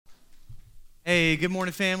Hey, good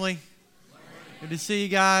morning, family. Good to see you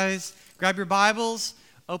guys. Grab your Bibles,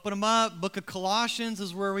 open them up. Book of Colossians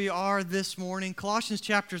is where we are this morning. Colossians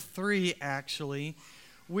chapter 3, actually.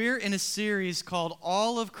 We're in a series called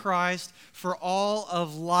All of Christ for All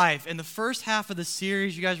of Life. In the first half of the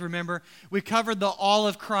series, you guys remember, we covered the all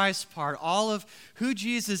of Christ part, all of who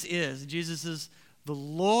Jesus is. Jesus is the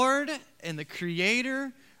Lord and the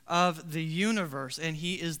creator of the universe, and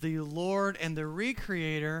he is the Lord and the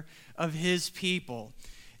recreator of his people.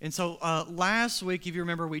 And so last week, if you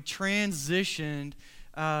remember, we transitioned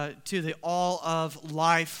to the all of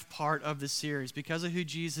life part of the series. Because of who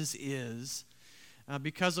Jesus is,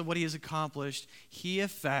 because of what he has accomplished, he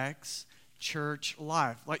affects church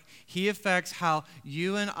life. Like, he affects how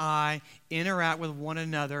you and I interact with one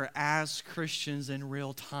another as Christians in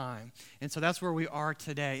real time. And so that's where we are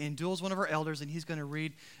today. And Duel's one of our elders, and he's going to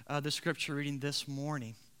read the scripture reading this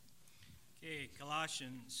morning. Okay,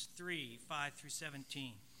 Colossians 3, 5 through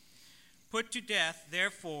 17. Put to death,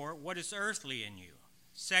 therefore, what is earthly in you: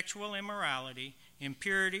 sexual immorality,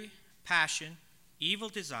 impurity, passion, evil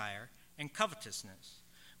desire, and covetousness,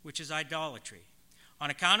 which is idolatry. On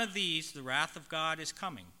account of these, the wrath of God is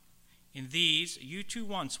coming. In these you too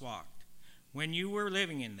once walked, when you were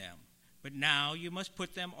living in them, but now you must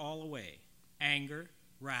put them all away: anger,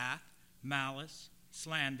 wrath, malice,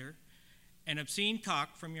 slander, and obscene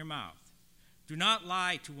talk from your mouth. Do not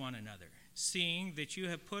lie to one another, seeing that you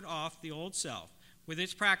have put off the old self with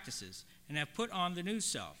its practices, and have put on the new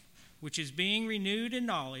self, which is being renewed in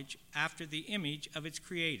knowledge after the image of its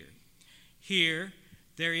creator. Here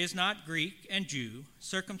there is not Greek and Jew,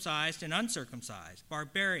 circumcised and uncircumcised,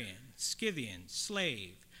 barbarian, Scythian,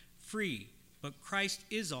 slave, free, but Christ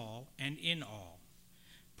is all and in all.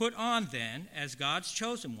 Put on then, as God's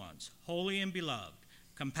chosen ones, holy and beloved,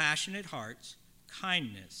 compassionate hearts,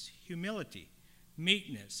 kindness, humility,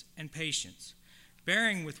 meekness, and patience,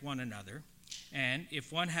 bearing with one another, and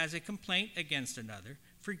if one has a complaint against another,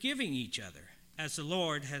 forgiving each other, as the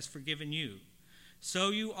Lord has forgiven you, so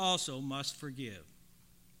you also must forgive.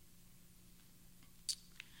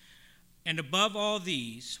 And above all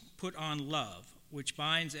these, put on love, which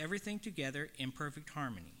binds everything together in perfect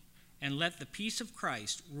harmony. And let the peace of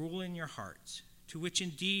Christ rule in your hearts, to which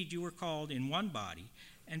indeed you were called in one body,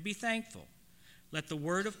 and be thankful. Let the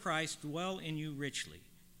word of Christ dwell in you richly,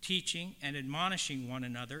 teaching and admonishing one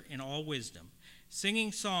another in all wisdom,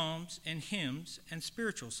 singing psalms and hymns and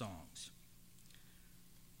spiritual songs,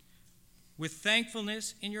 with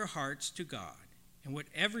thankfulness in your hearts to God. And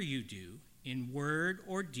whatever you do, in word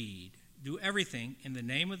or deed, do everything in the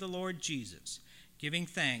name of the Lord Jesus, giving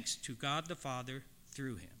thanks to God the Father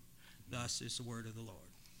through him. Thus is the word of the Lord.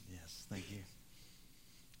 Yes, thank you.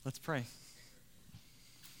 Let's pray.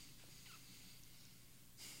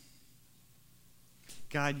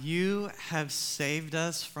 God, you have saved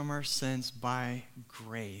us from our sins by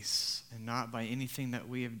grace and not by anything that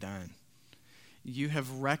we have done. You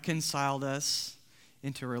have reconciled us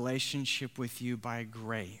into relationship with you by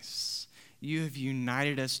grace. You have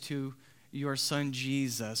united us to your Son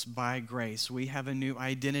Jesus by grace. We have a new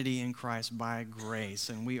identity in Christ by grace,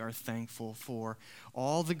 and we are thankful for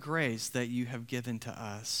all the grace that you have given to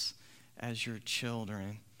us as your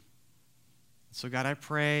children. So God, I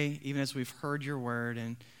pray, even as we've heard your word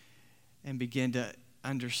and begin to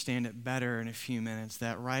understand it better in a few minutes,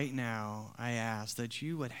 that right now I ask that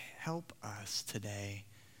you would help us today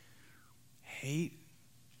hate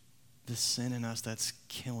the sin in us that's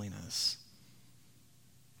killing us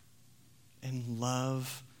and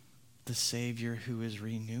love the Savior who is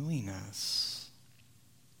renewing us.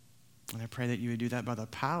 And I pray that you would do that by the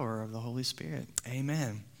power of the Holy Spirit.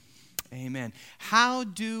 Amen. Amen. How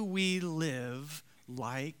do we live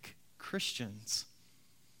like Christians?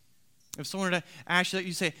 If someone were to ask you that,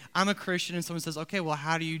 you say, I'm a Christian, and someone says, okay, well,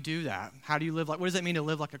 how do you do that? How do you live like, what does it mean to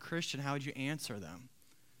live like a Christian? How would you answer them?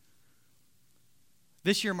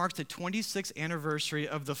 This year marks the 26th anniversary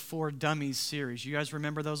of the For Dummies series. You guys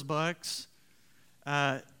remember those books?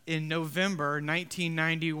 In November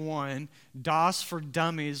 1991, DOS for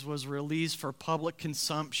Dummies was released for public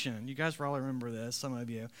consumption. You guys probably remember this, some of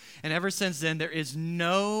you. And ever since then, there is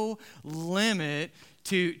no limit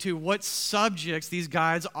to what subjects these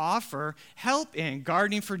guides offer help in.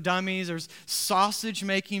 Gardening for dummies, there's sausage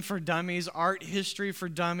making for dummies, art history for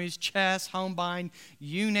dummies, chess, home buying,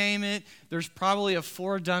 you name it. There's probably a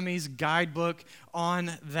For Dummies guidebook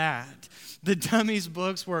on that. The Dummies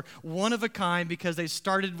books were one of a kind because they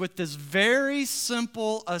started with this very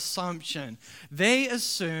simple assumption. They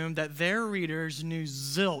assumed that their readers knew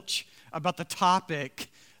zilch about the topic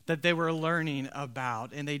that they were learning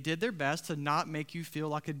about, and they did their best to not make you feel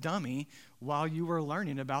like a dummy while you were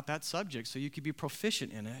learning about that subject so you could be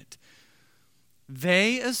proficient in it.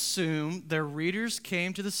 They assumed their readers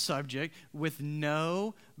came to the subject with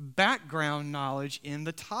no background knowledge in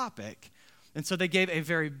the topic. And so they gave a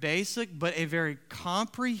very basic but a very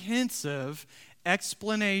comprehensive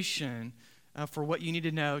explanation for what you need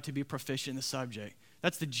to know to be proficient in the subject.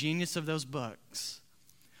 That's the genius of those books.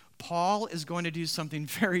 Paul is going to do something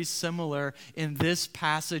very similar in this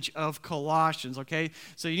passage of Colossians, okay?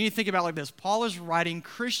 So you need to think about it like this. Paul is writing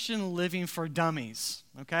Christian living for dummies,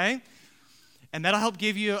 okay? And that'll help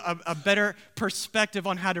give you a better perspective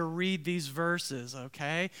on how to read these verses,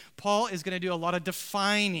 okay? Paul is going to do a lot of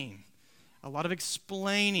defining, a lot of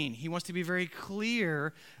explaining. He wants to be very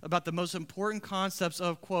clear about the most important concepts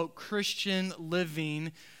of, quote, Christian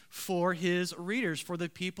living for his readers, for the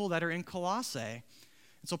people that are in Colossae.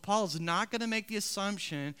 And so Paul is not going to make the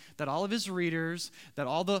assumption that all of his readers, that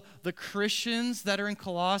all the Christians that are in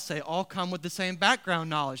Colossae all come with the same background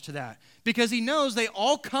knowledge to that. Because he knows they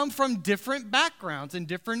all come from different backgrounds and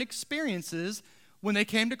different experiences when they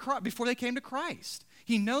came to Christ, before they came to Christ.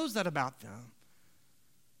 He knows that about them.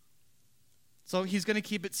 So he's going to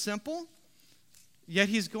keep it simple, yet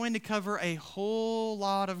he's going to cover a whole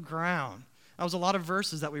lot of ground. That was a lot of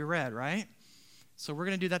verses that we read, right? So we're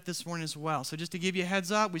going to do that this morning as well. So just to give you a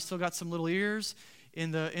heads up, we still got some little ears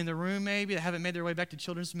in the room maybe that haven't made their way back to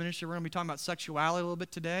children's ministry. We're going to be talking about sexuality a little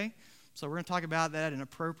bit today. So we're going to talk about that in an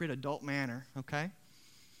appropriate adult manner, okay?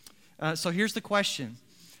 So here's the question.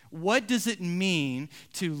 What does it mean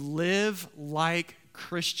to live like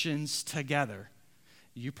Christians together?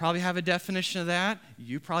 You probably have a definition of that.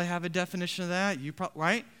 You probably have a definition of that.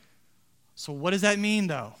 Right? So what does that mean,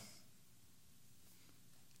 though?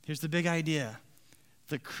 Here's the big idea.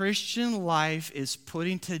 The Christian life is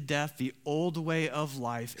putting to death the old way of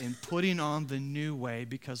life and putting on the new way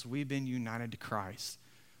because we've been united to Christ.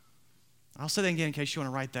 I'll say that again in case you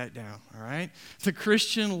want to write that down, all right? The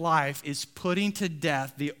Christian life is putting to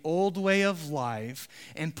death the old way of life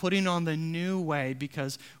and putting on the new way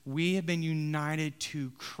because we have been united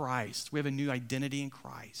to Christ. We have a new identity in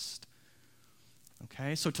Christ.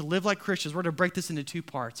 Okay, so to live like Christians, we're going to break this into two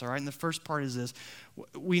parts, all right? And the first part is this.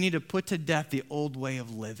 We need to put to death the old way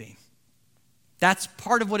of living. That's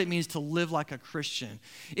part of what it means to live like a Christian.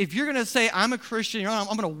 If you're going to say, I'm a Christian, I'm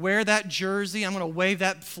going to wear that jersey, I'm going to wave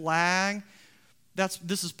that flag,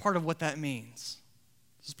 this is part of what that means.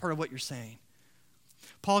 This is part of what you're saying.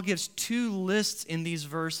 Paul gives two lists in these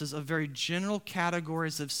verses of very general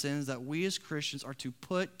categories of sins that we as Christians are to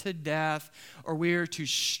put to death, or we are to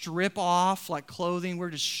strip off like clothing.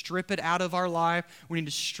 We're to strip it out of our life. We need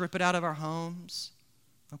to strip it out of our homes.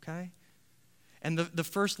 Okay? And the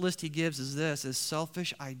first list he gives is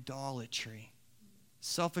selfish idolatry.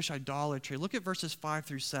 Selfish idolatry. Look at verses 5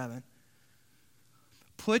 through 7.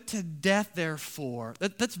 Put to death, therefore.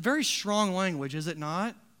 That's very strong language, is it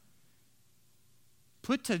not?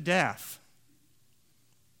 Put to death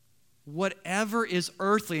whatever is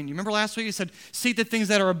earthly. And you remember last week he said, seek the things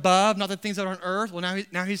that are above, not the things that are on earth. Well,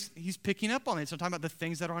 now he's picking up on it. So I'm talking about the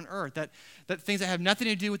things that are on earth, that things that have nothing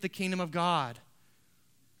to do with the kingdom of God.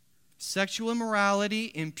 Sexual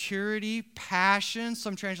immorality, impurity, passion,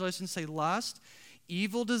 some translations say lust,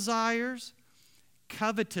 evil desires,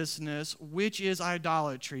 covetousness, which is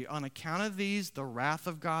idolatry. On account of these, the wrath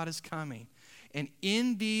of God is coming. And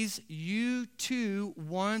in these you too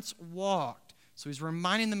once walked. So he's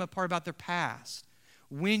reminding them a part about their past.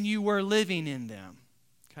 When you were living in them.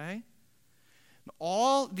 Okay?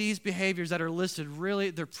 All these behaviors that are listed, really,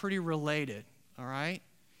 they're pretty related. All right?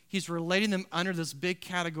 He's relating them under this big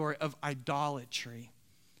category of idolatry.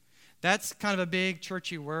 That's kind of a big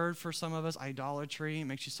churchy word for some of us, idolatry. It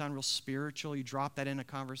makes you sound real spiritual. You drop that in a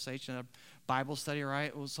conversation, a Bible study,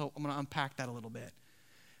 right? So I'm going to unpack that a little bit.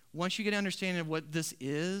 Once you get an understanding of what this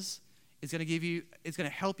is, it's going to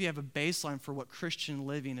help you have a baseline for what Christian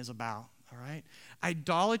living is about, all right?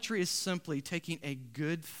 Idolatry is simply taking a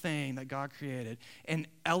good thing that God created and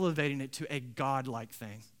elevating it to a God-like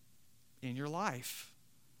thing in your life.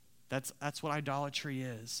 That's what idolatry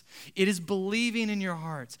is. It is believing in your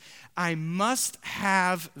hearts, I must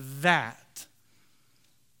have that,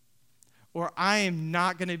 or I am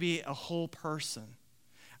not going to be a whole person.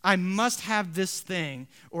 I must have this thing,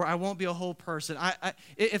 or I won't be a whole person.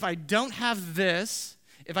 If I don't have this,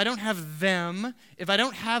 if I don't have them, if I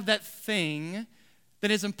don't have that thing, then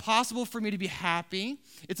it's impossible for me to be happy.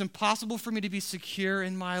 It's impossible for me to be secure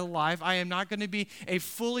in my life. I am not going to be a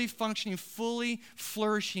fully functioning, fully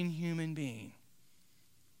flourishing human being.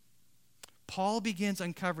 Paul begins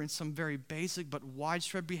uncovering some very basic but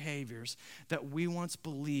widespread behaviors that we once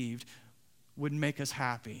believed would make us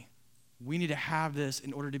happy. We need to have this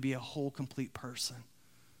in order to be a whole, complete person.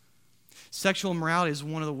 Sexual immorality is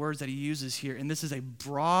one of the words that he uses here, and this is a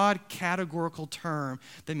broad categorical term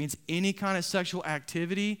that means any kind of sexual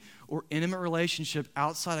activity or intimate relationship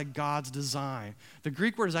outside of God's design. The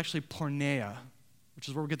Greek word is actually porneia, which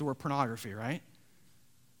is where we get the word pornography, right?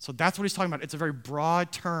 So that's what he's talking about. It's a very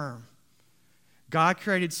broad term. God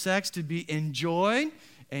created sex to be enjoyed.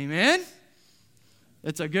 Amen?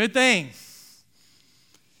 It's a good thing.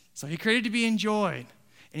 So he created to be enjoyed,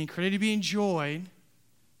 and he created to be enjoyed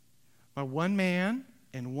by one man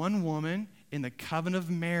and one woman in the covenant of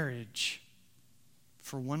marriage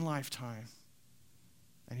for one lifetime.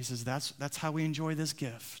 And he says that's how we enjoy this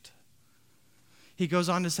gift. He goes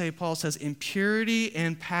on to say, Paul says, impurity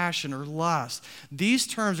and passion or lust. These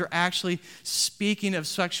terms are actually speaking of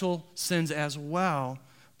sexual sins as well,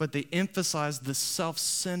 but they emphasize the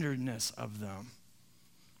self-centeredness of them.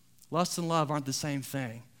 Lust and love aren't the same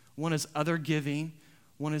thing. One is other-giving,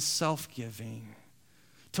 one is self-giving.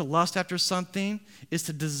 To lust after something is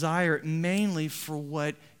to desire it mainly for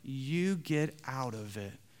what you get out of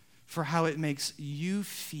it, for how it makes you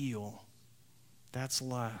feel. That's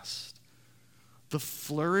lust. The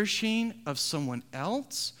flourishing of someone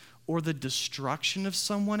else or the destruction of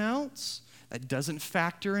someone else, that doesn't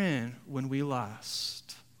factor in when we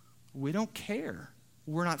lust. We don't care.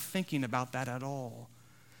 We're not thinking about that at all.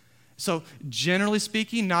 So generally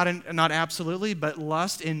speaking, not absolutely, but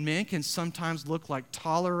lust in men can sometimes look like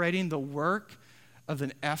tolerating the work of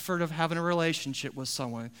an effort of having a relationship with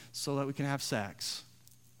someone so that we can have sex.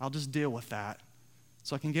 I'll just deal with that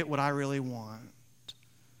so I can get what I really want.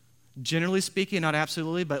 Generally speaking, not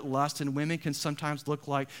absolutely, but lust in women can sometimes look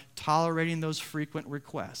like tolerating those frequent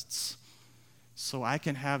requests so I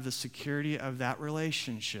can have the security of that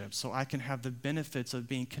relationship, so I can have the benefits of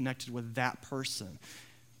being connected with that person,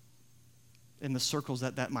 in the circles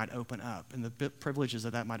that might open up, and the privileges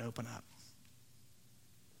that might open up.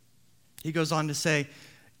 He goes on to say,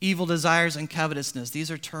 evil desires and covetousness.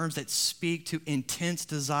 These are terms that speak to intense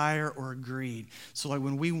desire or greed. So like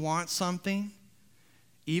when we want something,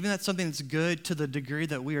 even that's something that's good to the degree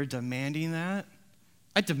that we are demanding that,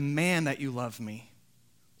 I demand that you love me.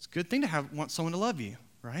 It's a good thing to want someone to love you,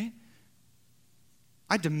 right?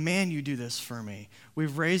 I demand you do this for me.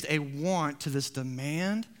 We've raised a want to this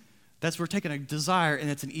demand. We're taking a desire, and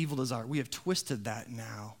it's an evil desire. We have twisted that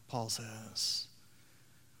now, Paul says.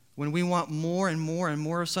 When we want more and more and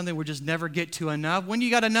more of something, we just never get to enough. When you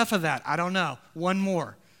got enough of that? I don't know. One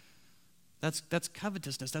more. That's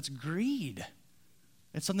covetousness. That's greed.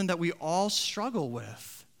 It's something that we all struggle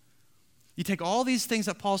with. You take all these things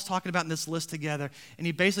that Paul's talking about in this list together, and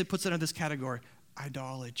he basically puts it in this category,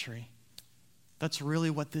 idolatry. That's really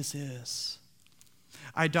what this is.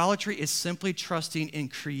 Idolatry is simply trusting in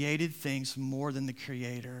created things more than the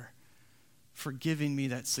Creator for giving me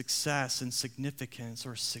that success and significance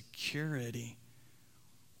or security.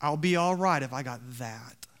 I'll be all right if I got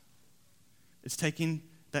that. It's taking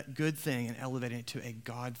that good thing and elevating it to a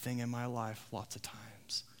God thing in my life lots of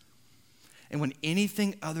times. And when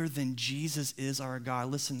anything other than Jesus is our God,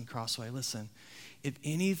 listen, Crossway, listen. If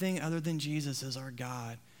anything other than Jesus is our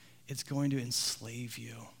God, it's going to enslave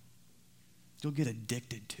you. You'll get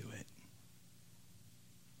addicted to it.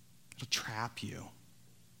 It'll trap you.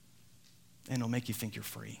 And it'll make you think you're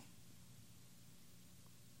free.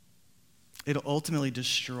 It'll ultimately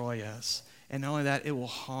destroy us. And not only that, it will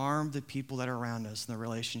harm the people that are around us and the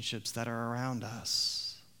relationships that are around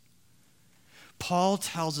us. Paul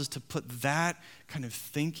tells us to put that kind of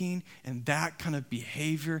thinking and that kind of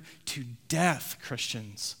behavior to death,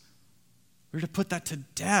 Christians. We're to put that to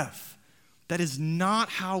death. That is not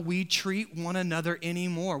how we treat one another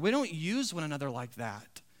anymore. We don't use one another like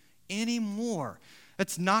that anymore.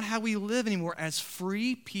 That's not how we live anymore as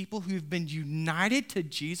free people who've been united to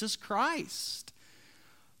Jesus Christ.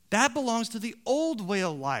 That belongs to the old way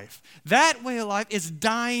of life. That way of life is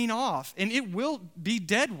dying off, and it will be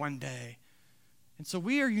dead one day. And so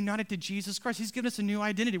we are united to Jesus Christ. He's given us a new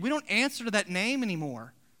identity. We don't answer to that name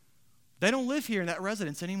anymore. They don't live here in that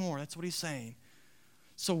residence anymore. That's what he's saying.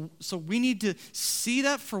 So we need to see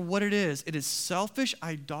that for what it is. It is selfish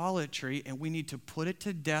idolatry, and we need to put it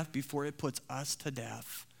to death before it puts us to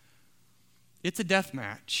death. It's a death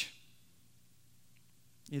match.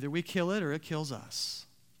 Either we kill it or it kills us.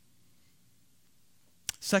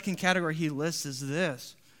 Second category he lists is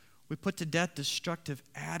this. We put to death destructive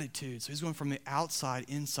attitudes. So he's going from the outside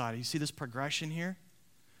inside. You see this progression here?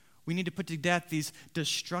 We need to put to death these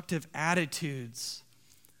destructive attitudes.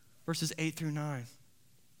 Verses 8 through 9.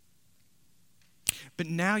 But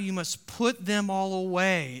now you must put them all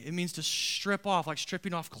away. It means to strip off, like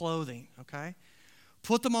stripping off clothing, okay?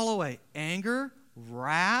 Put them all away. Anger,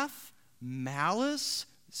 wrath, malice,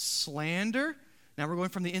 slander. Now we're going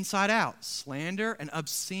from the inside out. Slander and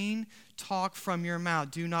obscene talk from your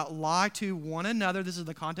mouth. Do not lie to one another. This is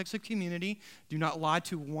the context of community. Do not lie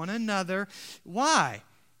to one another. Why?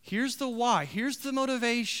 Here's the why. Here's the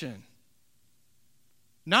motivation.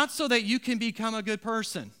 Not so that you can become a good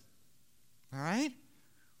person. All right?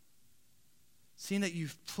 Seeing that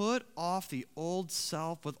you've put off the old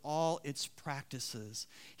self with all its practices.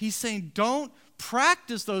 He's saying, don't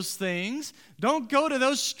practice those things. Don't go to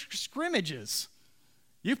those scrimmages.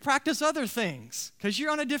 You practice other things because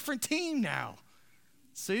you're on a different team now.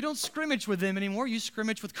 So you don't scrimmage with them anymore. You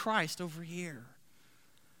scrimmage with Christ over here.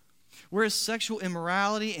 Whereas sexual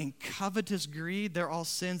immorality and covetous greed, they're all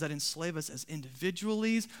sins that enslave us as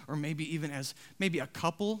individuals or maybe even as maybe a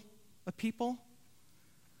couple of people.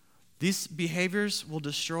 These behaviors will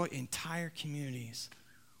destroy entire communities.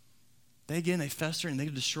 They fester and they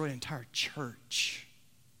destroy an entire church.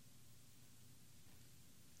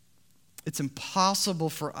 It's impossible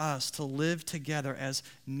for us to live together as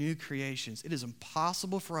new creations. It is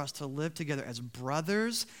impossible for us to live together as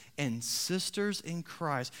brothers and sisters in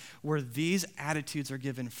Christ where these attitudes are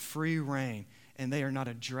given free rein and they are not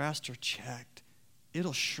addressed or checked.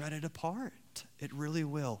 It'll shred it apart. It really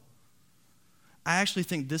will. I actually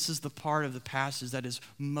think this is the part of the passage that is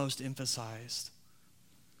most emphasized.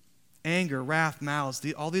 Anger, wrath, malice,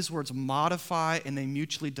 all these words modify and they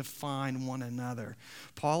mutually define one another.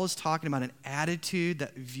 Paul is talking about an attitude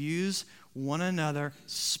that views one another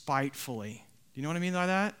spitefully. Do you know what I mean by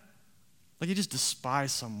that? Like you just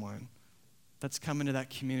despise someone that's come into that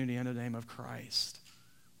community under the name of Christ.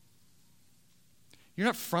 You're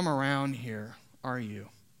not from around here, are you?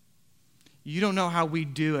 You don't know how we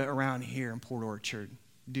do it around here in Port Orchard,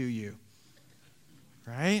 do you?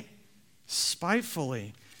 Right?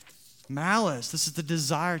 Spitefully. Malice, this is the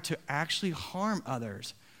desire to actually harm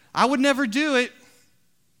others. I would never do it,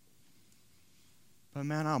 but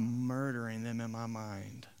man, I'm murdering them in my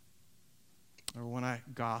mind. Or when I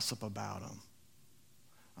gossip about them,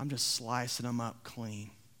 I'm just slicing them up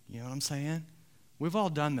clean. You know what I'm saying? We've all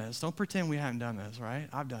done this. Don't pretend we haven't done this, right?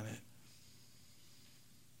 I've done it.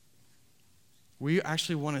 We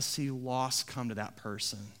actually want to see loss come to that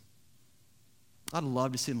person. I'd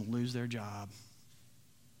love to see them lose their job.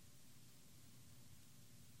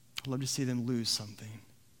 I'd love to see them lose something.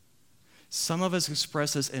 Some of us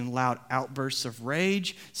express this in loud outbursts of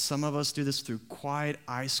rage. Some of us do this through quiet,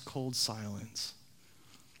 ice-cold silence.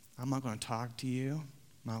 I'm not going to talk to you.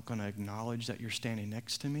 I'm not going to acknowledge that you're standing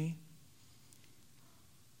next to me.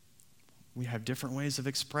 We have different ways of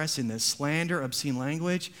expressing this. Slander, obscene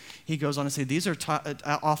language. He goes on to say these are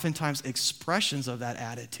oftentimes expressions of that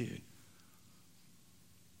attitude.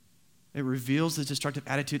 It reveals the destructive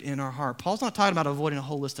attitude in our heart. Paul's not talking about avoiding a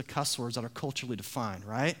whole list of cuss words that are culturally defined,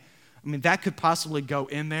 right? I mean, that could possibly go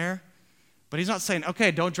in there. But he's not saying,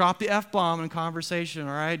 okay, don't drop the F-bomb in conversation,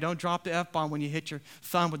 all right? Don't drop the F-bomb when you hit your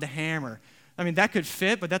thumb with the hammer. I mean, that could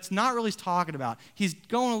fit, but that's not really what he's talking about. He's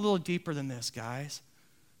going a little deeper than this, guys.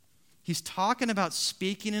 He's talking about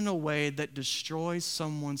speaking in a way that destroys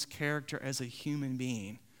someone's character as a human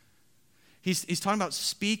being. He's talking about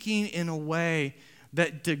speaking in a way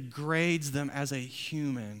that degrades them as a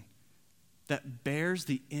human, that bears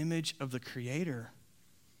the image of the Creator.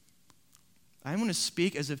 I'm going to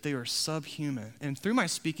speak as if they are subhuman. And through my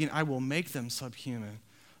speaking, I will make them subhuman.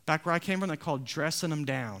 Back where I came from, they called dressing them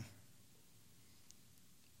down.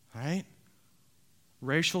 Right?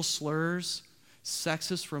 Racial slurs,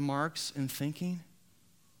 sexist remarks and thinking,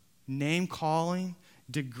 name-calling,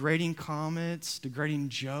 degrading comments, degrading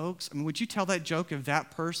jokes. I mean, would you tell that joke if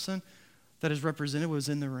that person that is represented was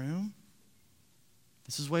in the room?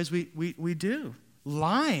 This is ways we do.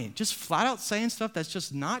 Lying, just flat out saying stuff that's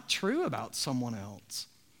just not true about someone else.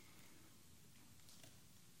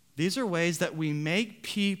 These are ways that we make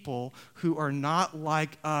people who are not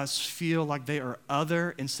like us feel like they are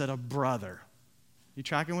other instead of brother. You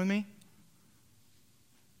tracking with me?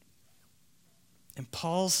 And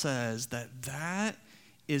Paul says that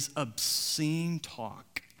is obscene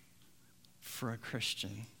talk for a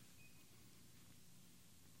Christian.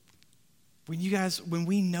 When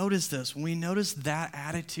we notice this, when we notice that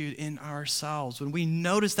attitude in ourselves, when we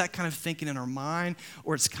notice that kind of thinking in our mind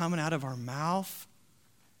or it's coming out of our mouth,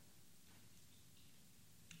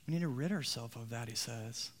 we need to rid ourselves of that, he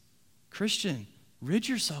says. Christian, rid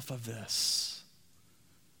yourself of this.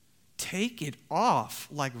 Take it off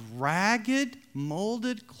like ragged,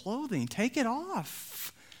 molded clothing. Take it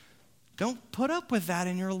off. Don't put up with that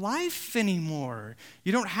in your life anymore.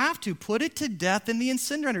 You don't have to. Put it to death in the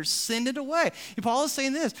incinerator. Send it away. Paul is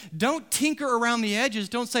saying this. Don't tinker around the edges.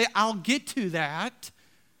 Don't say, I'll get to that.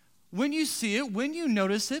 When you see it, when you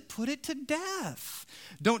notice it, put it to death.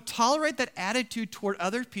 Don't tolerate that attitude toward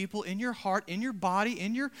other people in your heart, in your body,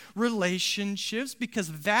 in your relationships,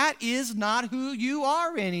 because that is not who you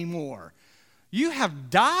are anymore. You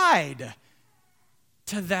have died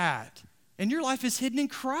to that. And your life is hidden in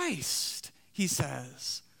Christ, he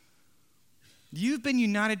says. You've been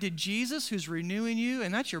united to Jesus, who's renewing you,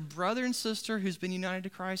 and that's your brother and sister who's been united to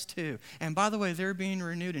Christ too. And by the way, they're being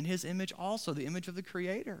renewed in his image also, the image of the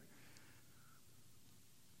Creator.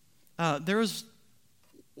 There was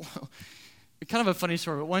kind of a funny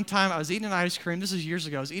story, but one time I was eating an ice cream. This is years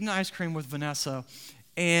ago. I was eating ice cream with Vanessa,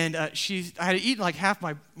 and I had eaten like half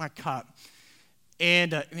my cup.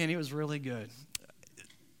 And, man, it was really good.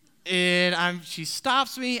 And she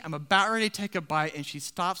stops me. I'm about ready to take a bite, and she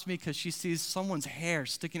stops me because she sees someone's hair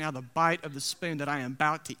sticking out of the bite of the spoon that I am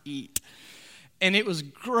about to eat. And it was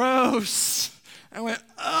gross. I went,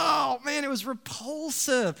 oh, man, it was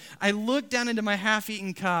repulsive. I looked down into my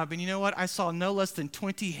half-eaten cup, and you know what? I saw no less than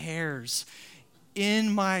 20 hairs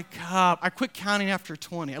in my cup. I quit counting after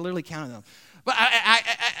 20. I literally counted them. But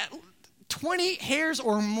 20 hairs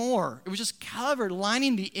or more. It was just covered,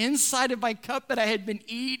 lining the inside of my cup that I had been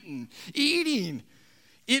eating.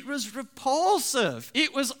 It was repulsive.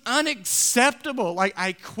 It was unacceptable. Like,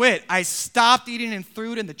 I quit. I stopped eating and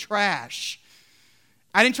threw it in the trash.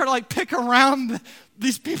 I didn't try to pick around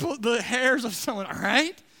these people, the hairs of someone, all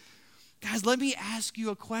right? Guys, let me ask you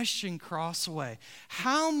a question, Crossway.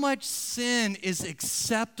 How much sin is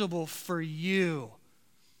acceptable for you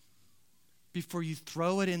before you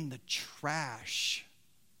throw it in the trash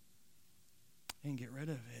and get rid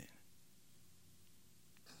of it?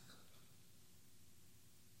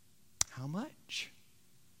 How much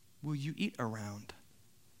will you eat around?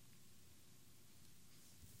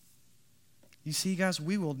 You see, guys,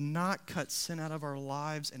 we will not cut sin out of our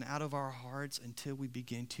lives and out of our hearts until we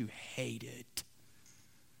begin to hate it,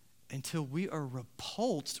 until we are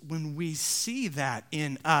repulsed when we see that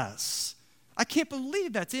in us. I can't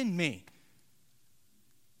believe that's in me.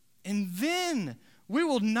 And then we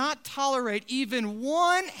will not tolerate even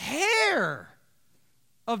one hair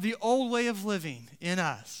of the old way of living in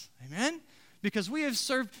us. Amen? Because we have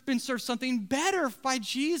been served something better by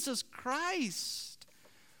Jesus Christ.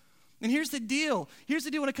 And here's the deal. Here's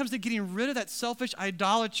the deal when it comes to getting rid of that selfish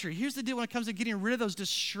idolatry. Here's the deal when it comes to getting rid of those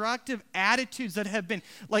destructive attitudes that have been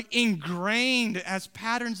ingrained as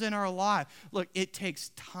patterns in our life. Look, it takes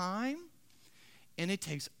time and it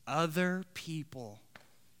takes other people.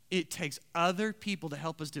 It takes other people to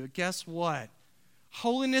help us do it. Guess what?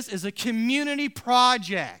 Holiness is a community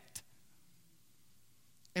project.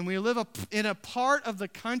 And we live in a part of the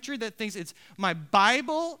country that thinks it's my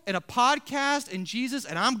Bible and a podcast and Jesus,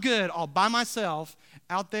 and I'm good all by myself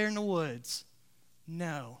out there in the woods.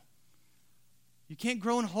 No. You can't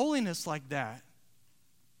grow in holiness like that.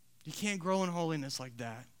 You can't grow in holiness like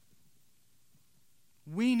that.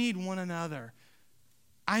 We need one another.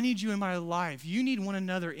 I need you in my life. You need one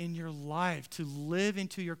another in your life to live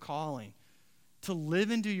into your calling, to live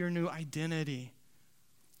into your new identity.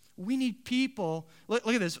 We need people. Look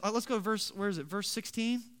at this. Let's go to verse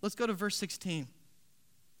 16? Let's go to verse 16.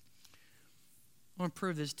 I want to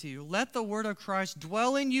prove this to you. Let the word of Christ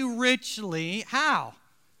dwell in you richly. How?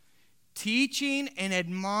 Teaching and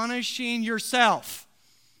admonishing yourself.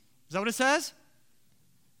 Is that what it says?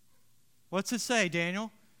 What's it say,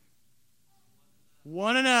 Daniel?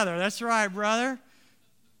 One another. That's right, brother.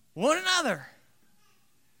 One another.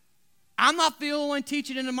 I'm not the only one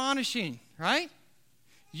teaching and admonishing, right?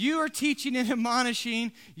 You are teaching and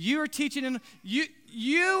admonishing. You are teaching and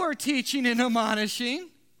admonishing.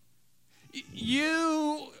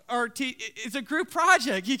 It's a group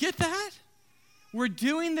project. You get that? We're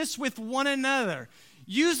doing this with one another.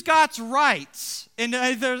 Use God's rights in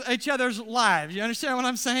each other's lives. You understand what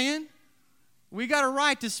I'm saying? We got a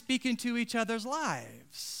right to speak into each other's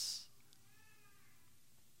lives.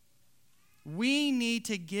 We need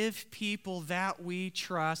to give people that we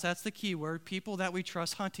trust, that's the key word, people that we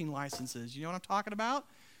trust, hunting licenses. You know what I'm talking about?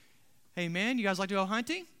 Hey, man, you guys like to go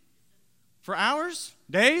hunting? For hours,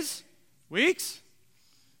 days, weeks?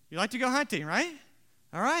 You like to go hunting, right?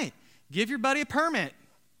 All right. Give your buddy a permit.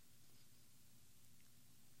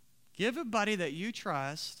 Give a buddy that you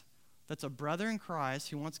trust, that's a brother in Christ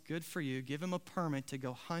who wants good for you, give him a permit to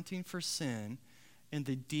go hunting for sin in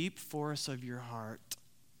the deep forests of your heart.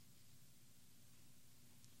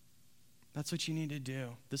 That's what you need to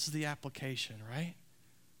do. This is the application, right?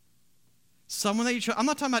 Someone that you trust. I'm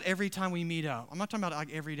not talking about every time we meet up. I'm not talking about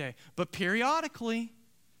like every day. But periodically,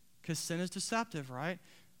 because sin is deceptive, right?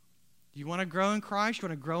 You want to grow in Christ? You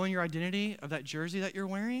want to grow in your identity of that jersey that you're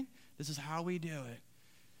wearing? This is how we do it.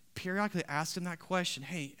 Periodically ask them that question.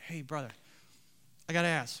 Hey, brother, I got to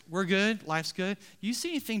ask. We're good? Life's good? Do you see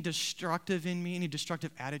anything destructive in me, any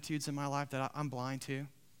destructive attitudes in my life that I'm blind to?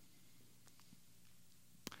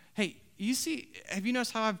 Hey, have you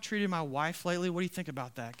noticed how I've treated my wife lately? What do you think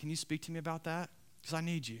about that? Can you speak to me about that? Because I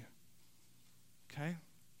need you. Okay?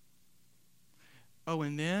 Oh,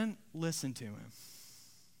 and then listen to him.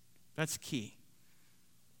 That's key.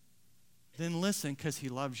 Then listen because he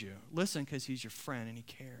loves you. Listen because he's your friend and he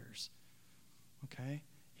cares. Okay?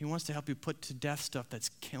 He wants to help you put to death stuff that's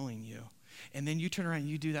killing you. And then you turn around and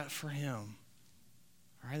you do that for him.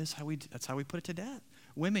 All right? That's how we put it to death.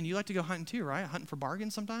 Women, you like to go hunting too, right? Hunting for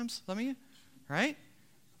bargains sometimes, some of you, right?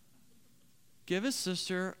 Give a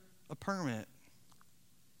sister a permit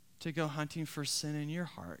to go hunting for sin in your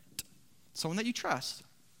heart. Someone that you trust.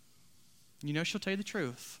 You know she'll tell you the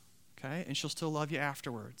truth, okay? And she'll still love you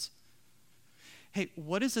afterwards. Hey,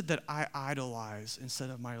 what is it that I idolize instead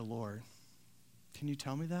of my Lord? Can you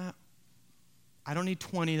tell me that? I don't need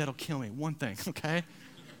 20 that'll kill me. One thing, okay?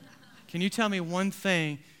 Can you tell me one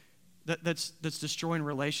thing that's destroying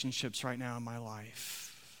relationships right now in my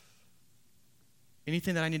life?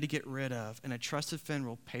 Anything that I need to get rid of. And a trusted friend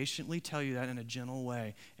will patiently tell you that in a gentle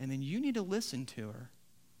way. And then you need to listen to her.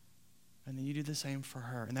 And then you do the same for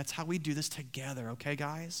her. And that's how we do this together, okay,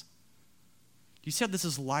 guys? Do you see how this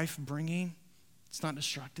is life-bringing? It's not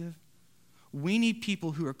destructive. We need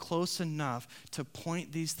people who are close enough to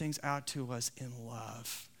point these things out to us in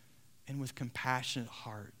love and with compassionate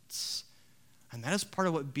hearts. And that is part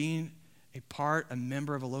of what being a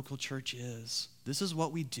member of a local church is. This is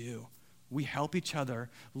what we do. We help each other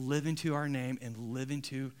live into our name and live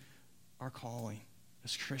into our calling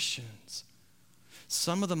as Christians.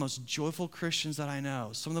 Some of the most joyful Christians that I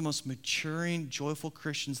know, some of the most maturing, joyful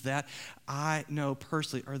Christians that I know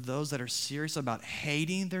personally are those that are serious about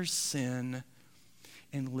hating their sin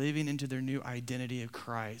and living into their new identity of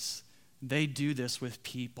Christ. They do this with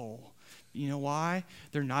people. You know why?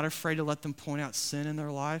 They're not afraid to let them point out sin in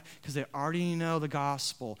their life because they already know the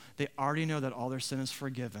gospel. They already know that all their sin is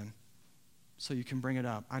forgiven. So you can bring it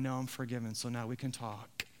up. I know I'm forgiven, so now we can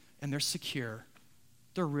talk. And they're secure.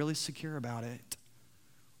 They're really secure about it.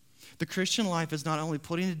 The Christian life is not only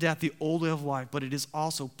putting to death the old way of life, but it is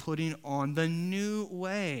also putting on the new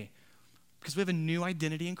way because we have a new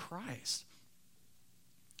identity in Christ.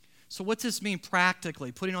 So what's this mean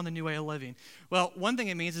practically, putting on the new way of living? Well, one thing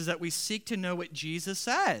it means is that we seek to know what Jesus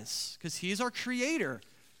says because he's our creator.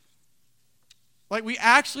 Like we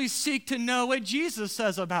actually seek to know what Jesus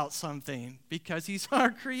says about something because he's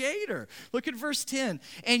our creator. Look at verse 10.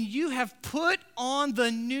 And you have put on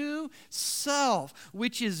the new self,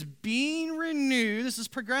 which is being renewed. This is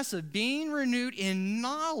progressive. Being renewed in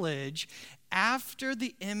knowledge after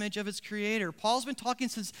the image of its creator. Paul's been talking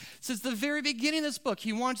since the very beginning of this book.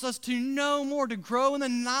 He wants us to know more, to grow in the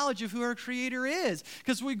knowledge of who our creator is.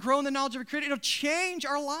 Because when we grow in the knowledge of our creator, it'll change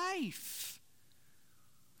our life.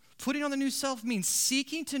 Putting on the new self means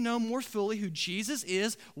seeking to know more fully who Jesus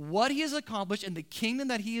is, what he has accomplished, and the kingdom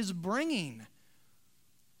that he is bringing.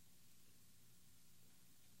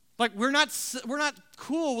 Like we're not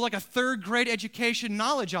cool with like a third grade education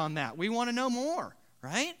knowledge on that. We want to know more,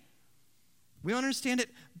 right? We understand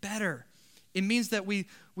it better. It means that we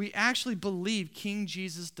actually believe King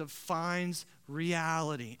Jesus defines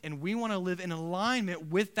reality, and we want to live in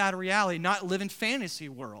alignment with that reality, not live in fantasy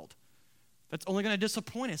world. That's only going to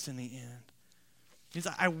disappoint us in the end.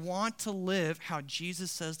 Because I want to live how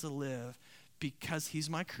Jesus says to live because he's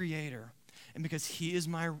my creator and because he is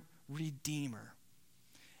my redeemer.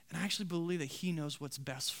 And I actually believe that he knows what's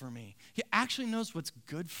best for me. He actually knows what's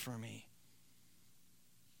good for me.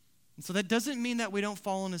 And so that doesn't mean that we don't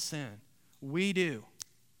fall into sin. We do.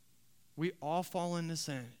 We all fall into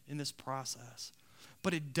sin in this process.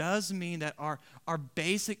 But it does mean that our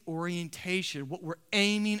basic orientation, what we're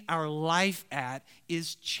aiming our life at,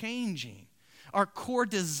 is changing. Our core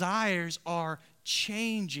desires are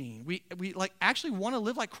changing. We like actually want to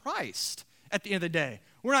live like Christ at the end of the day.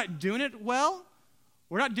 We're not doing it well.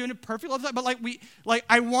 We're not doing it perfectly, but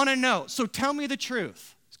I want to know. So tell me the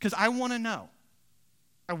truth, because I want to know.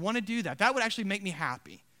 I want to do that. That would actually make me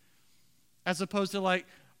happy, as opposed to like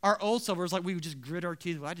our old self was like we would just grit our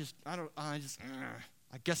teeth. Well,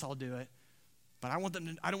 I guess I'll do it, but I don't want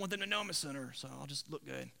them to know I'm a sinner, so I'll just look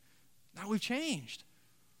good. Now we've changed.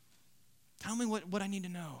 Tell me what I need to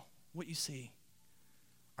know, what you see.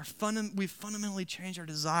 we've fundamentally changed our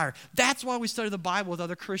desire. That's why we study the Bible with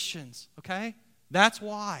other Christians, okay? That's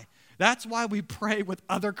why. That's why we pray with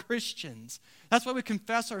other Christians. That's why we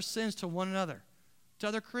confess our sins to one another, to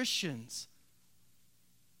other Christians.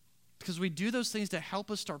 Because we do those things to help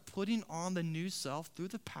us start putting on the new self through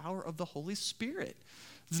the power of the Holy Spirit.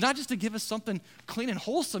 It's not just to give us something clean and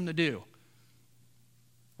wholesome to do.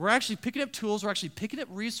 We're actually picking up tools, we're actually picking up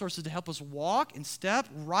resources to help us walk and step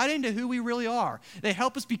right into who we really are. They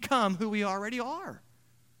help us become who we already are.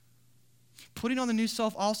 Putting on the new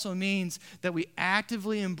self also means that we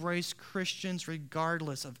actively embrace Christians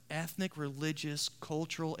regardless of ethnic, religious,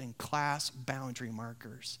 cultural, and class boundary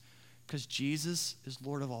markers. Because Jesus is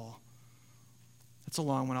Lord of all. That's a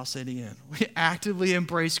long one, I'll say it again. We actively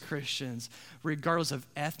embrace Christians regardless of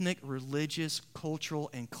ethnic, religious, cultural,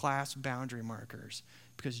 and class boundary markers.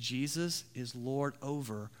 Because Jesus is Lord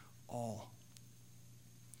over all.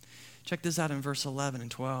 Check this out in verse 11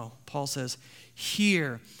 and 12. Paul says,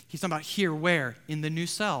 here, he's talking about here where? In the new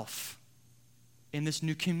self. In this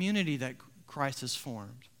new community that Christ has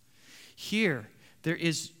formed. Here, there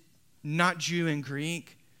is not Jew and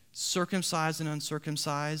Greek, circumcised and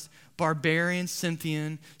uncircumcised, barbarian,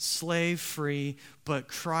 Scythian, slave free, but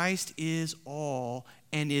Christ is all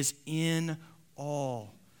and is in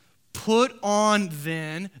all. Put on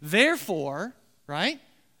then, therefore, right?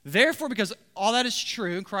 Therefore, because all that is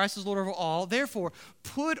true, Christ is Lord over all, therefore,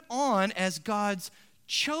 put on as God's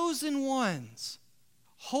chosen ones,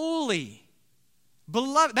 holy,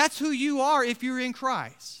 beloved. That's who you are if you're in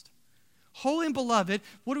Christ. Holy and beloved,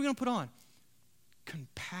 what are we going to put on?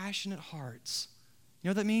 Compassionate hearts. You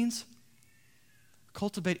know what that means?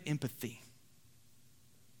 Cultivate empathy.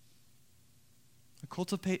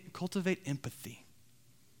 Cultivate empathy.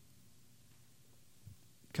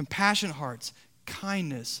 Compassionate hearts,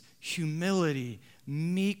 kindness, humility,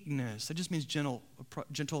 meekness. That just means gentle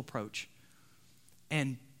approach.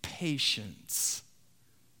 And patience.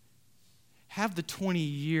 Have the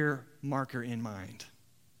 20-year marker in mind.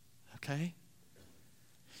 Okay?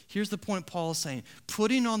 Here's the point Paul is saying.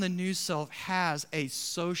 Putting on the new self has a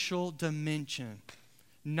social dimension,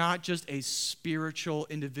 not just a spiritual,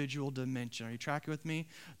 individual dimension. Are you tracking with me?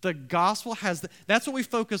 The gospel has, that's what we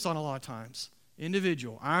focus on a lot of times.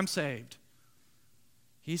 Individual, I'm saved.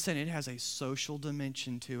 He's saying it has a social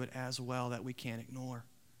dimension to it as well that we can't ignore.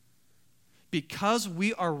 Because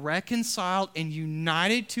we are reconciled and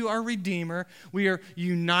united to our Redeemer, we are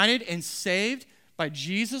united and saved by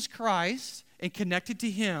Jesus Christ and connected to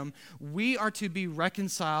Him, we are to be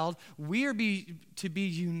reconciled. We are to be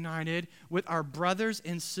united with our brothers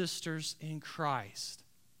and sisters in Christ.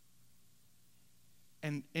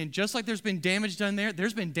 And just like there's been damage done there,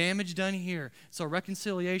 there's been damage done here. So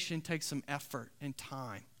reconciliation takes some effort and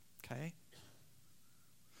time, okay?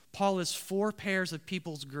 Paul lists 4 pairs of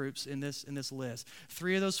people's groups in this list.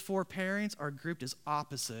 3 of those 4 pairings are grouped as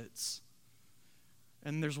opposites.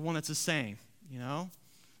 And there's one that's the same, you know?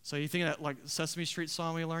 So you think of that like Sesame Street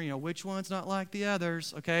song we learn, you know, which one's not like the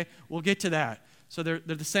others, okay? We'll get to that. So they're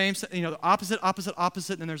the same, you know, the opposite,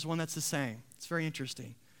 and then there's one that's the same. It's very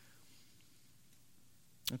interesting.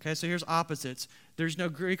 Okay, so here's opposites. There's no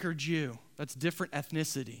Greek or Jew. That's different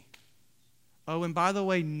ethnicity. Oh, and by the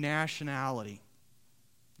way, nationality.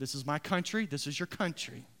 This is my country. This is your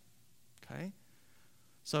country. Okay?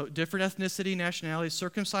 So different ethnicity, nationality.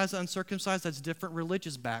 Circumcised, uncircumcised, that's different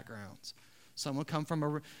religious backgrounds. Some will come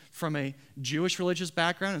from a Jewish religious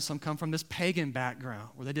background, and some come from this pagan background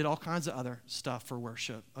where they did all kinds of other stuff for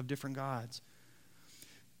worship of different gods.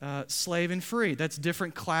 Slave and free, that's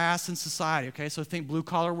different class in society, okay? So think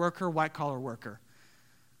blue-collar worker, white-collar worker,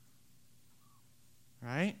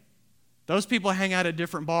 right? Those people hang out at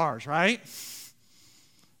different bars, right?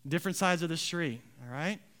 Different sides of the street, all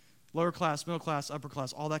right? Lower class, middle class, upper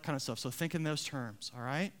class, all that kind of stuff. So think in those terms, all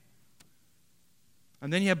right?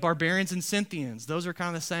 And then you have barbarians and Scythians. Those are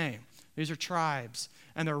kind of the same. These are tribes,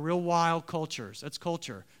 and they're real wild cultures. That's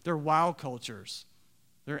culture. They're wild cultures.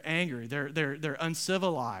 They're angry. They're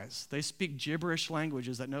uncivilized. They speak gibberish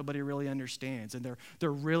languages that nobody really understands, and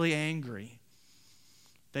they're really angry.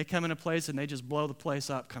 They come in a place and they just blow the place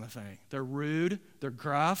up kind of thing. They're rude. They're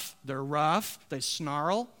gruff. They're rough. They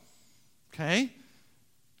snarl. Okay?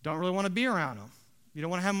 Don't really want to be around them. You don't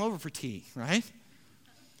want to have them over for tea, right?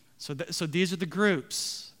 So these are the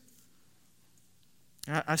groups.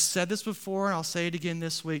 I said this before, and I'll say it again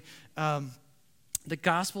this week. The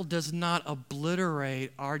gospel does not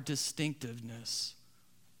obliterate our distinctiveness,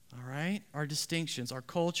 all right? Our distinctions, our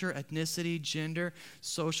culture, ethnicity, gender,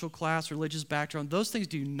 social class, religious background, those things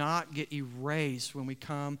do not get erased when we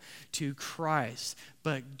come to Christ.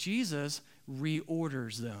 But Jesus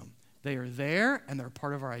reorders them. They are there, and they're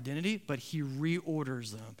part of our identity, but he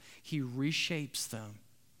reorders them. He reshapes them.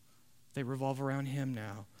 They revolve around him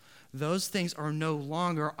now. Those things are no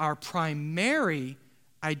longer our primary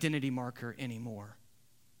identity marker anymore.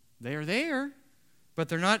 They are there, but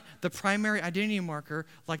they're not the primary identity marker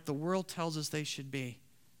like the world tells us they should be.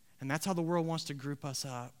 And that's how the world wants to group us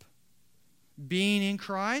up. Being in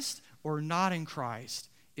Christ or not in Christ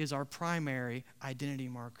is our primary identity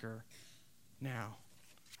marker now.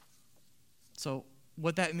 So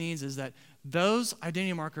what that means is that those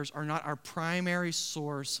identity markers are not our primary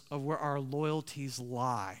source of where our loyalties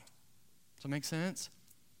lie. Does that make sense?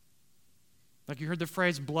 Like you heard the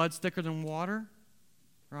phrase, blood's thicker than water,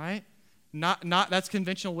 right? Not that's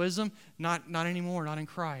conventional wisdom. Not anymore, not in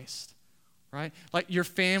Christ, right? Like your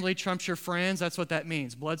family trumps your friends, that's what that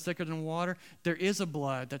means. Blood's thicker than water. There is a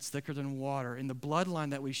blood that's thicker than water, and the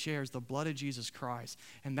bloodline that we share is the blood of Jesus Christ.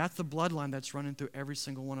 And that's the bloodline that's running through every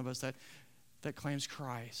single one of us that claims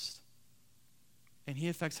Christ. And he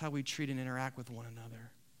affects how we treat and interact with one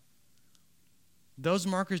another. Those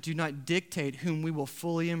markers do not dictate whom we will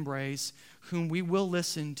fully embrace, whom we will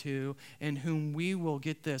listen to, and whom we will,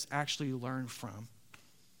 get this, actually learn from.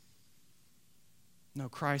 No,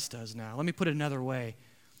 Christ does now. Let me put it another way.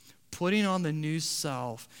 Putting on the new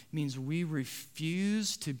self means we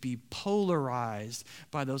refuse to be polarized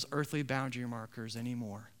by those earthly boundary markers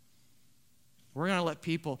anymore. We're going to let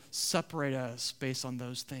people separate us based on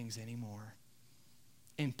those things anymore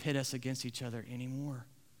and pit us against each other anymore.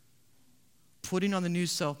 Putting on the new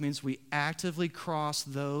self means we actively cross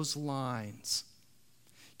those lines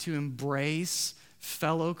to embrace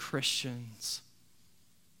fellow Christians.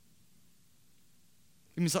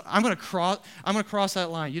 It means I'm going to cross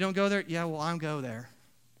that line. You don't go there? Yeah, well, I'll go there.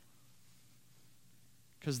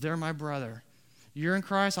 Because they're my brother. You're in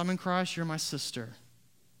Christ, I'm in Christ, you're my sister.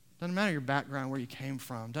 Doesn't matter your background, where you came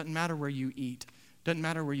from. Doesn't matter where you eat. Doesn't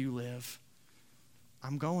matter where you live.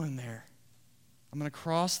 I'm going there. I'm going to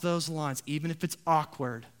cross those lines, even if it's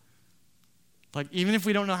awkward. Like, even if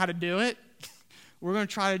we don't know how to do it, we're going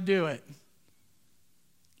to try to do it.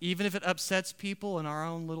 Even if it upsets people in our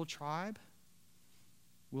own little tribe,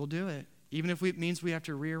 we'll do it. Even if it means we have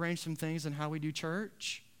to rearrange some things in how we do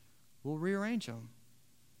church, we'll rearrange them.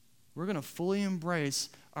 We're going to fully embrace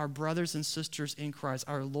our brothers and sisters in Christ.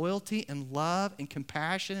 Our loyalty and love and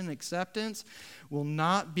compassion and acceptance will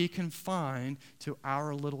not be confined to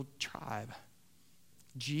our little tribe.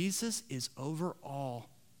 Jesus is over all,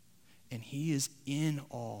 and he is in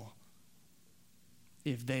all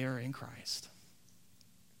if they are in Christ.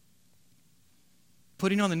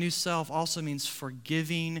 Putting on the new self also means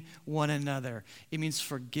forgiving one another. It means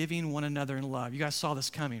forgiving one another in love. You guys saw this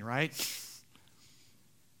coming, right?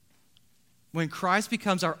 When Christ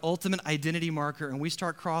becomes our ultimate identity marker and we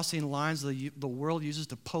start crossing lines the world uses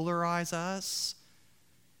to polarize us,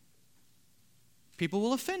 people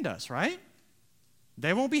will offend us, right?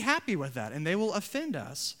 They won't be happy with that, and they will offend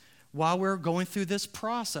us while we're going through this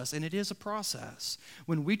process, and it is a process.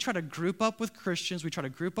 When we try to group up with Christians, we try to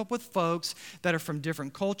group up with folks that are from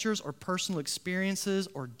different cultures or personal experiences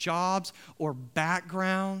or jobs or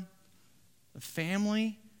background,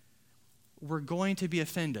 family, we're going to be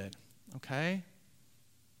offended, okay?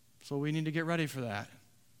 So we need to get ready for that.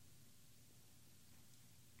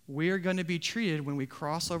 We are going to be treated when we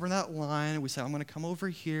cross over that line and we say, I'm going to come over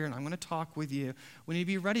here and I'm going to talk with you. We need to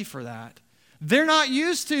be ready for that. They're not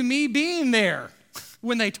used to me being there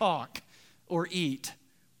when they talk or eat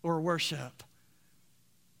or worship.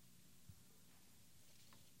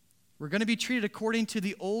 We're going to be treated according to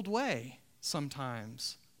the old way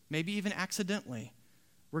sometimes, maybe even accidentally.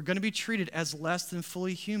 We're going to be treated as less than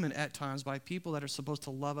fully human at times by people that are supposed to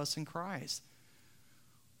love us in Christ.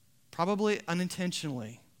 Probably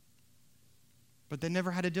unintentionally. But they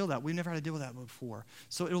never had to deal with that. We never had to deal with that before.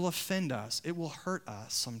 So it will offend us. It will hurt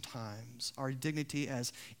us sometimes, our dignity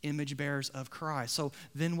as image bearers of Christ. So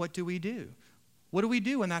then what do we do? What do we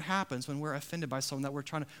do when that happens, when we're offended by someone that we're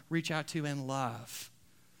trying to reach out to and love?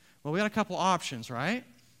 Well, we got a couple options, right?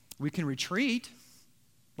 We can retreat,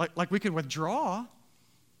 like we could withdraw,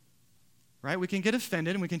 right? We can get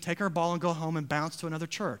offended and we can take our ball and go home and bounce to another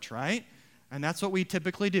church, right? And that's what we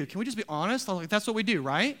typically do. Can we just be honest? Like, that's what we do,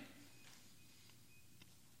 right?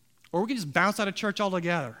 Or we can just bounce out of church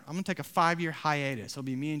altogether. I'm going to take a 5-year hiatus. It'll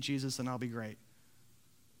be me and Jesus, and I'll be great.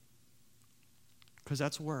 Because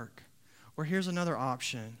that's work. Or here's another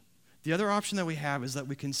option. The other option that we have is that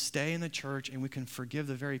we can stay in the church and we can forgive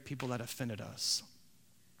the very people that offended us.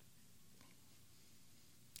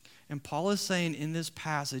 And Paul is saying in this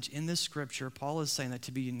passage, in this scripture, Paul is saying that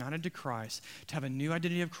to be united to Christ, to have a new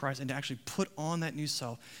identity of Christ, and to actually put on that new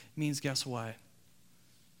self means, guess what?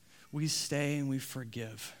 we stay and we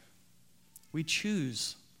forgive. We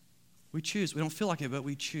choose. We choose. We don't feel like it, but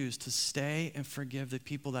we choose to stay and forgive the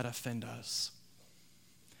people that offend us.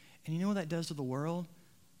 And you know what that does to the world?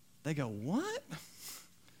 They go, what?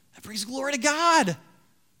 That brings glory to God.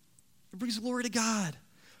 It brings glory to God.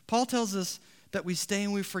 Paul tells us that we stay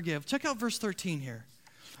and we forgive. Check out verse 13 here.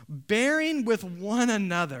 Bearing with one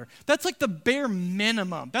another. That's like the bare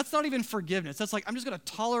minimum. That's not even forgiveness. That's like, I'm just going to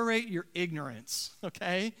tolerate your ignorance,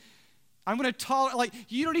 okay? I'm going to tolerate, like,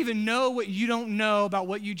 you don't even know what you don't know about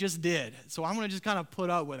what you just did. So I'm going to just kind of put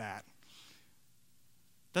up with that.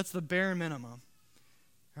 That's the bare minimum.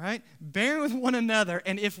 All right? Bearing with one another,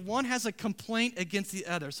 and if one has a complaint against the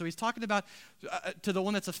other. So he's talking about to the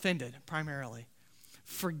one that's offended, primarily.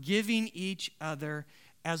 Forgiving each other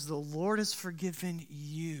as the Lord has forgiven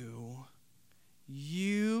you.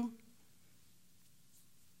 You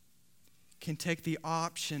can take the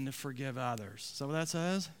option to forgive others. Is that what that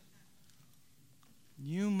says?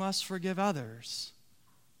 You must forgive others.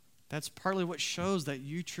 That's partly what shows that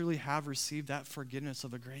you truly have received that forgiveness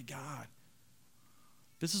of a great God.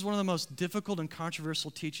 This is one of the most difficult and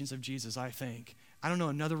controversial teachings of Jesus, I think. I don't know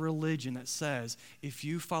another religion that says, if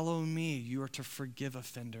you follow me, you are to forgive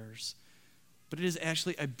offenders. But it is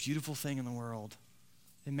actually a beautiful thing in the world.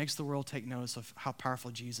 It makes the world take notice of how powerful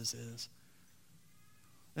Jesus is.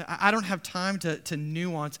 I don't have time to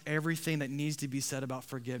nuance everything that needs to be said about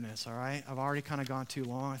forgiveness, all right? I've already kind of gone too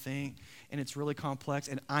long, I think, and it's really complex,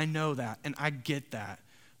 and I know that, and I get that.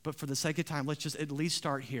 But for the sake of time, let's just at least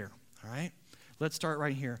start here, all right? Let's start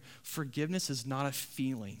right here. Forgiveness is not a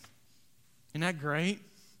feeling. Isn't that great?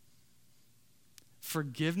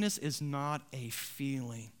 Forgiveness is not a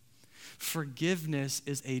feeling. Forgiveness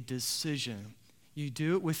is a decision. You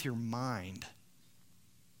do it with your mind,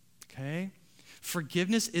 okay?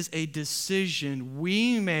 Forgiveness is a decision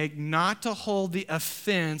we make not to hold the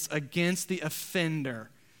offense against the offender.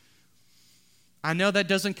 I know that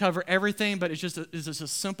doesn't cover everything, but it's just a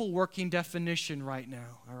simple working definition right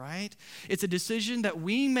now, all right? It's a decision that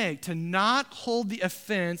we make to not hold the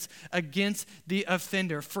offense against the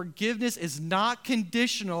offender. Forgiveness is not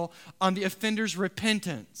conditional on the offender's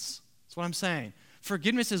repentance. That's what I'm saying.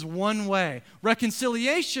 Forgiveness is one way.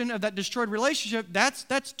 Reconciliation of that destroyed relationship,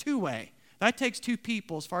 that's two-way. That takes two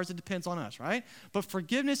people as far as it depends on us, right? But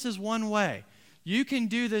forgiveness is one way. You can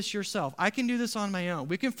do this yourself. I can do this on my own.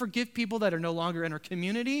 We can forgive people that are no longer in our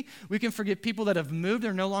community. We can forgive people that have moved,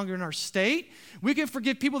 they're no longer in our state. We can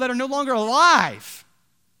forgive people that are no longer alive.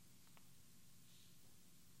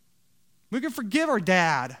 We can forgive our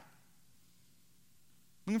dad.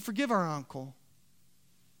 We can forgive our uncle.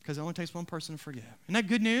 Because it only takes one person to forgive. Isn't that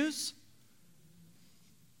good news?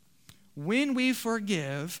 When we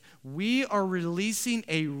forgive, we are releasing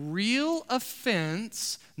a real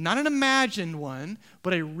offense, not an imagined one,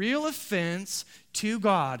 but a real offense to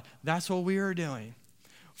God. That's what we are doing.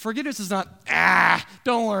 Forgiveness is not,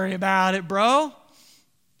 don't worry about it, bro.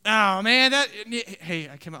 Oh, man,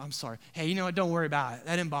 I'm sorry. Hey, you know what? Don't worry about it.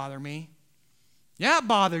 That didn't bother me. Yeah, it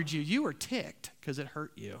bothered you. You were ticked because it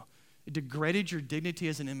hurt you. It degraded your dignity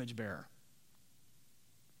as an image bearer.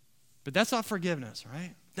 But that's not forgiveness,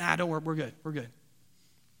 right? Don't worry, we're good, we're good.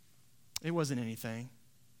 It wasn't anything.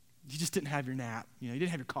 You just didn't have your nap. You didn't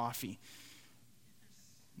have your coffee.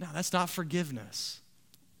 No, that's not forgiveness.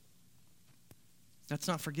 That's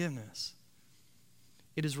not forgiveness.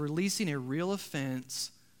 It is releasing a real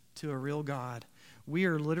offense to a real God. We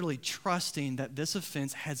are literally trusting that this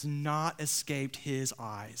offense has not escaped his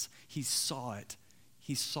eyes. He saw it.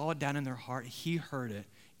 He saw it down in their heart. He heard it.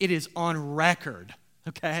 It is on record,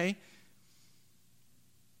 okay?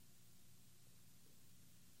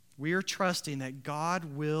 We are trusting that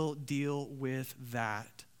God will deal with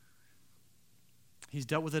that. He's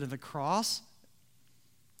dealt with it at the cross,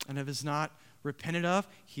 and if it's not repented of,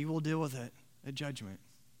 he will deal with it at judgment.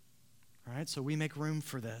 All right, so we make room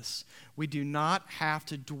for this. We do not have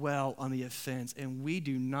to dwell on the offense, and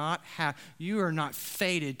you are not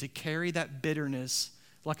fated to carry that bitterness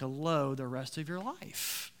like a load the rest of your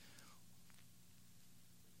life.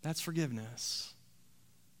 That's forgiveness.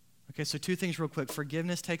 Okay, so two things real quick.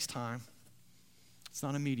 Forgiveness takes time. It's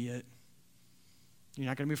not immediate. You're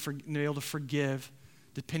not going to be able to forgive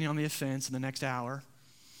depending on the offense in the next hour.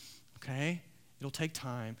 Okay? It'll take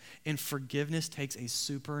time. And forgiveness takes a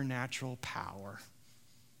supernatural power.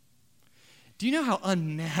 Do you know how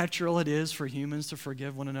unnatural it is for humans to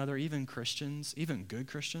forgive one another, even Christians, even good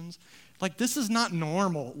Christians? Like, this is not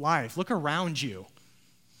normal life. Look around you.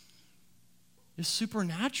 is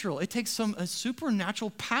supernatural. It takes a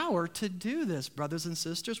supernatural power to do this, brothers and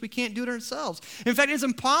sisters. We can't do it ourselves. In fact, it's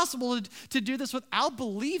impossible to do this without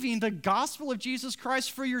believing the gospel of Jesus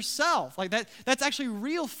Christ for yourself. Like that's actually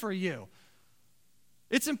real for you.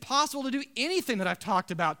 It's impossible to do anything that I've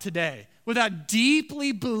talked about today without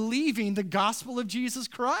deeply believing the gospel of Jesus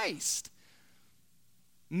Christ.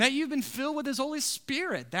 And that you've been filled with his Holy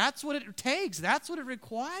Spirit. That's what it takes. That's what it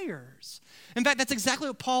requires. In fact, that's exactly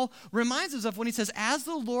what Paul reminds us of when he says, as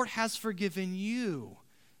the Lord has forgiven you.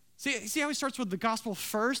 See how he starts with the gospel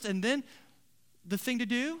first and then the thing to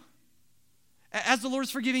do? As the Lord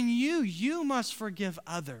is forgiving you, you must forgive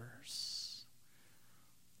others.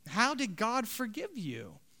 How did God forgive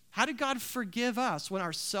you? How did God forgive us when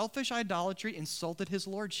our selfish idolatry insulted his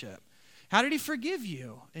lordship? How did he forgive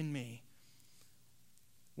you and me?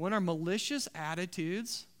 When our malicious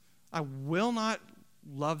attitudes, I will not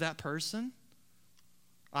love that person,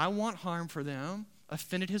 I want harm for them,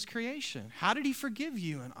 offended his creation. How did he forgive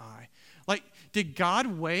you and I? Like, did God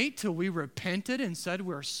wait till we repented and said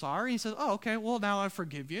we're sorry? He said, oh, okay, well, now I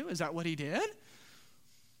forgive you. Is that what he did?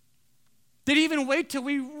 Did he even wait till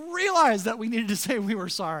we realized that we needed to say we were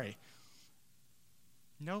sorry?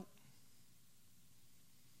 Nope.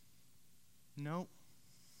 Nope.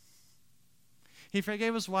 He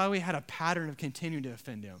forgave us while we had a pattern of continuing to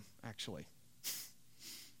offend him, actually.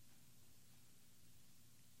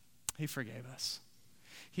 He forgave us.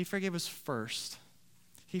 He forgave us first.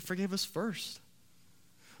 He forgave us first.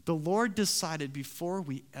 The Lord decided before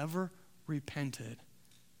we ever repented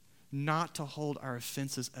not to hold our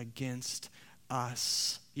offenses against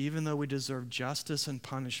us, even though we deserve justice and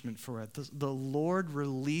punishment for it. The Lord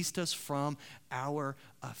released us from our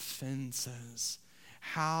offenses.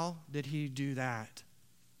 How did he do that?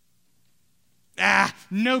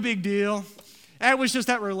 No big deal. That was just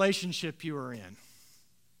that relationship you were in.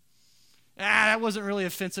 That wasn't really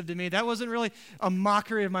offensive to me. That wasn't really a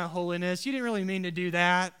mockery of my holiness. You didn't really mean to do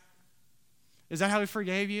that. Is that how he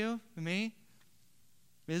forgave you and me?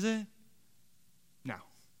 Is it? No.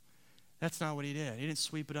 That's not what he did. He didn't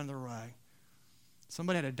sweep it under the rug.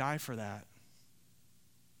 Somebody had to die for that.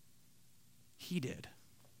 He did.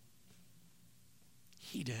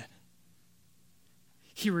 He did.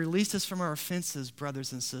 He released us from our offenses,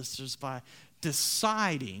 brothers and sisters, by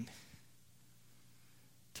deciding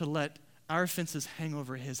to let our offenses hang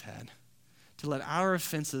over his head, to let our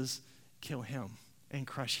offenses kill him and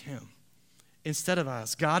crush him. Instead of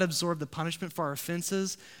us, God absorbed the punishment for our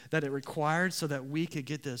offenses that it required so that we could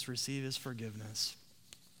get this, receive his forgiveness.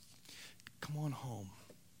 Come on home.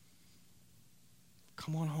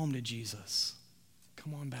 Come on home to Jesus.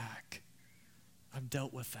 Come on back. I've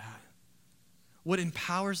dealt with that. What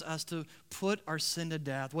empowers us to put our sin to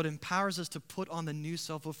death, what empowers us to put on the new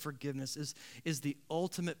self of forgiveness is the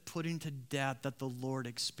ultimate putting to death that the Lord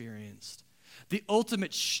experienced. The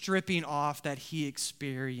ultimate stripping off that he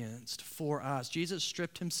experienced for us. Jesus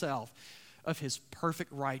stripped himself of his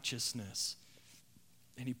perfect righteousness,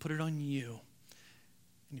 and he put it on you,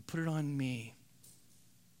 and he put it on me,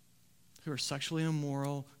 who are sexually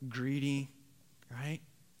immoral, greedy, right?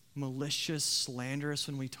 Malicious, slanderous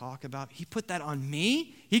when we talk about. He put that on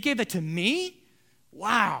me? He gave it to me?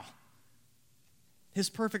 Wow. His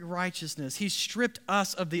perfect righteousness. He stripped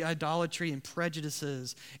us of the idolatry and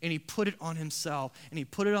prejudices, and he put it on himself. And he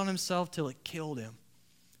put it on himself till it killed him,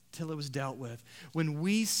 till it was dealt with. When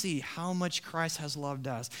we see how much Christ has loved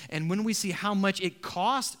us, and when we see how much it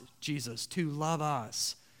cost Jesus to love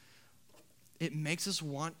us, it makes us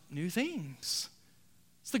want new things.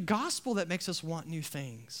 It's the gospel that makes us want new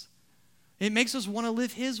things. It makes us want to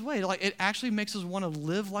live his way. Like, it actually makes us want to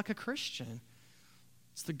live like a Christian.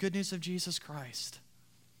 It's the good news of Jesus Christ.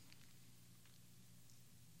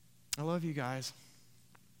 I love you guys.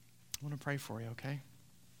 I want to pray for you, okay?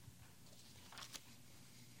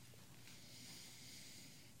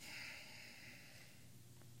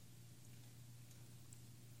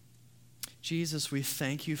 Jesus, we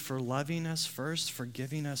thank you for loving us first,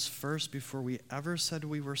 forgiving us first before we ever said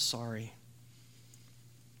we were sorry.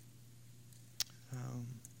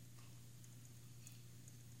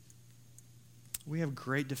 We have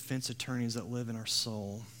great defense attorneys that live in our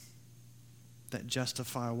soul, that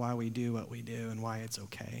justify why we do what we do and why it's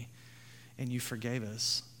okay. And you forgave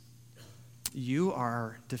us. You are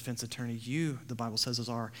our defense attorney. You, the Bible says, is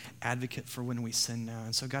our advocate for when we sin now.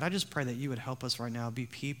 And so, God, I just pray that you would help us right now be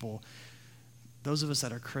people, those of us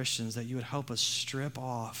that are Christians, that you would help us strip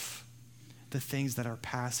off the things that are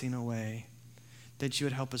passing away, that you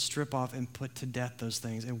would help us strip off and put to death those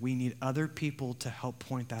things. And we need other people to help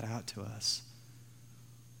point that out to us.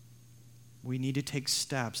 We need to take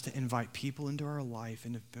steps to invite people into our life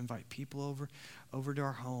and to invite people over to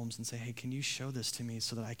our homes and say, hey, can you show this to me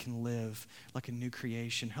so that I can live like a new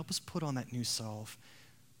creation? Help us put on that new self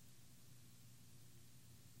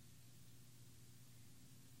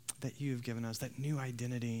that you have given us, that new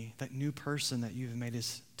identity, that new person that you've made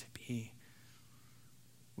us to be.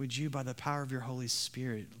 Would you, by the power of your Holy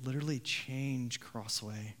Spirit, literally change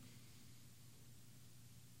Crossway?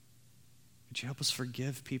 Would you help us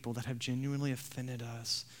forgive people that have genuinely offended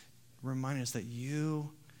us? Remind us that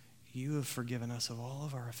you have forgiven us of all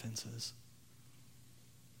of our offenses.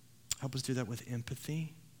 Help us do that with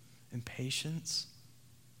empathy and patience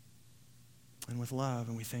and with love.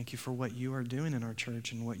 And we thank you for what you are doing in our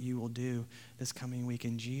church and what you will do this coming week.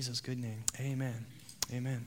 In Jesus' good name, amen. Amen.